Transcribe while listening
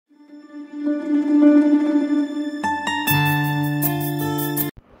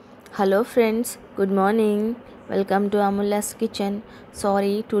Hello friends, good morning. Welcome to Amulya's kitchen.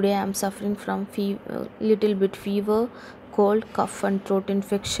 Sorry, today I am suffering from little bit fever, cold, cough and throat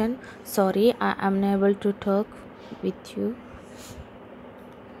infection. Sorry, I am unable to talk with you.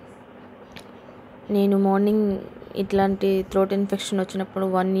 నేను morning ఇట్లాంటి throat infection వచ్చినప్పుడు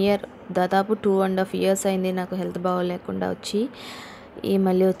 1 year దాదాపు 2.5 years అయింది నాకు health బాగోలేకుండా వచ్చి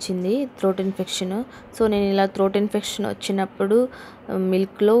మళ్ళీ వచ్చింది throat infection. So నేను ఇలా థ్రోట్ ఇన్ఫెక్షన్ వచ్చినప్పుడు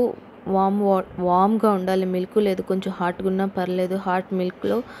మిల్క్లో వామ్గా ఉండాలి. మిల్క్ లేదు, కొంచెం హాట్గా ఉన్నా పర్లేదు. హాట్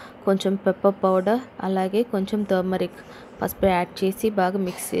మిల్క్లో కొంచెం పెప్పర్ పౌడర్ అలాగే కొంచెం టర్మరిక్ పసుపు యాడ్ చేసి బాగా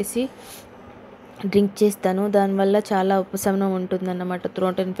మిక్స్ చేసి డ్రింక్ చేస్తాను. దానివల్ల చాలా ఉపశమనం ఉంటుందన్నమాట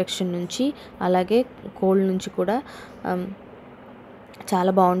థ్రోట్ ఇన్ఫెక్షన్ నుంచి, అలాగే కోల్డ్ నుంచి కూడా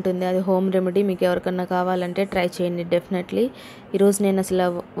చాలా బాగుంటుంది. అది హోమ్ రెమెడీ. మీకు ఎవరికన్నా కావాలంటే ట్రై చేయండి డెఫినెట్లీ. ఈరోజు నేను అసలు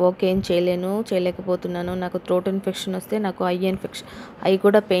వర్క్ ఏం చేయలేకపోతున్నాను. నాకు థ్రోట్ ఇన్ఫెక్షన్ వస్తే నాకు ఐ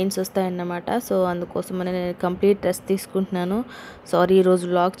కూడా పెయిన్స్ వస్తాయన్నమాట. సో అందుకోసం నేను కంప్లీట్ రెస్ట్ తీసుకుంటున్నాను. సారీ, ఈరోజు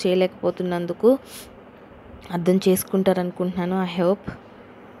వ్లాగ్ చేయలేకపోతున్నందుకు అర్థం చేసుకుంటారనుకుంటున్నాను. I hope.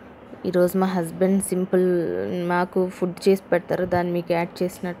 ఈరోజు మా హస్బెండ్ సింపుల్ మాకు ఫుడ్ చేసి పెడతారు, దాన్ని మీకు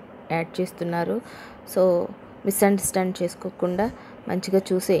యాడ్ చేస్తున్నారు. సో మిస్అండర్స్టాండ్ చేసుకోకుండా మంచిగా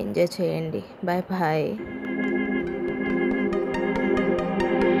చూసి ఎంజాయ్ చేయండి. Bye bye.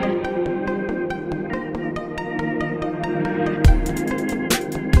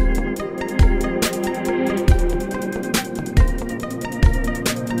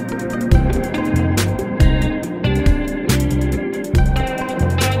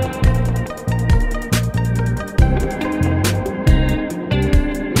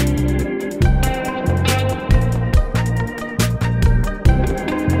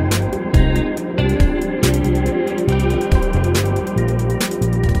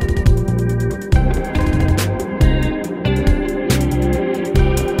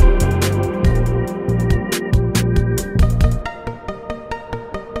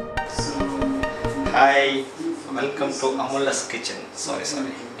 Hi, welcome to Amulya's kitchen. Sorry,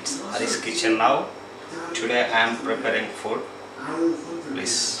 it's Hari's kitchen now. Today I am preparing food.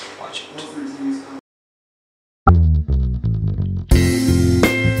 Please watch it.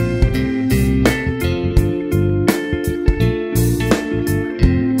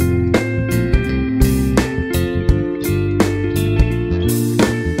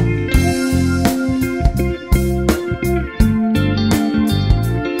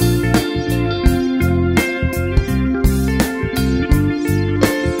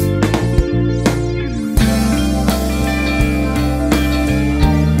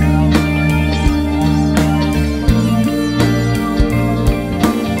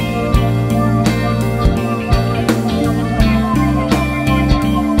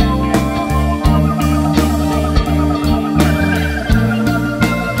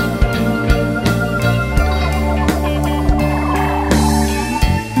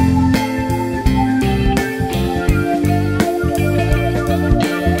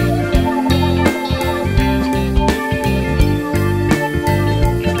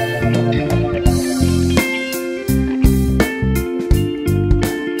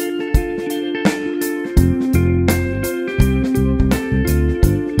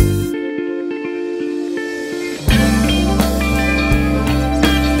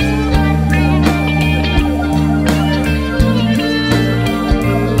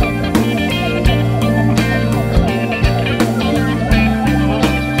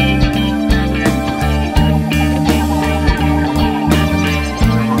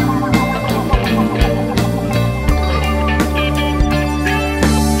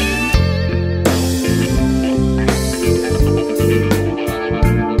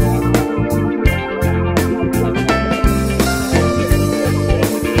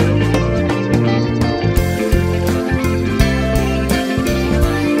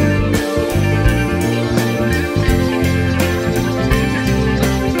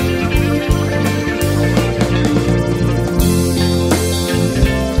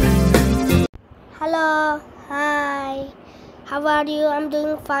 How are you? I'm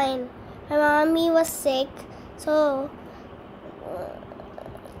doing fine. My mommy was sick, so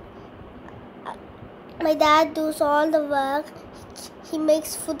my dad does all the work. He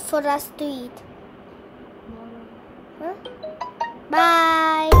makes food for us to eat. Huh?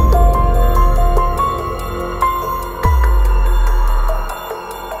 Bye.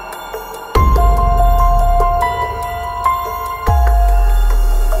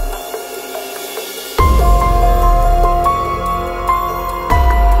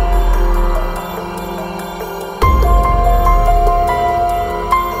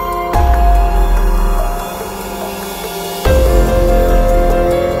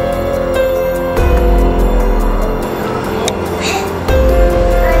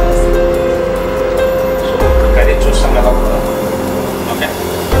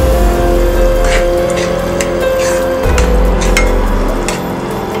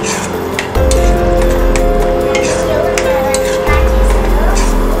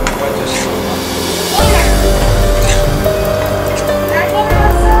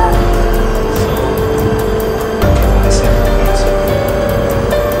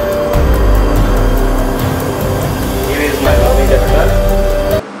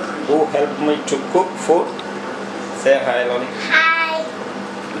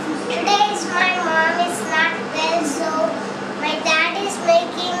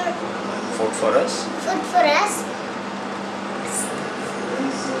 good for us.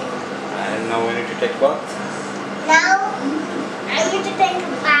 And now we need to take bath. Now I need to take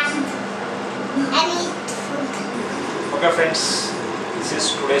a bath and eat food. Okay friends, this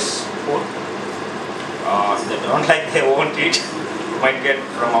is today's food. They don't like, they won't eat. Might get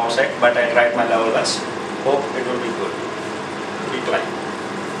from outside, but I tried my level best. Hope it will be good. Keep trying.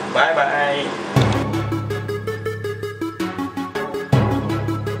 Bye bye.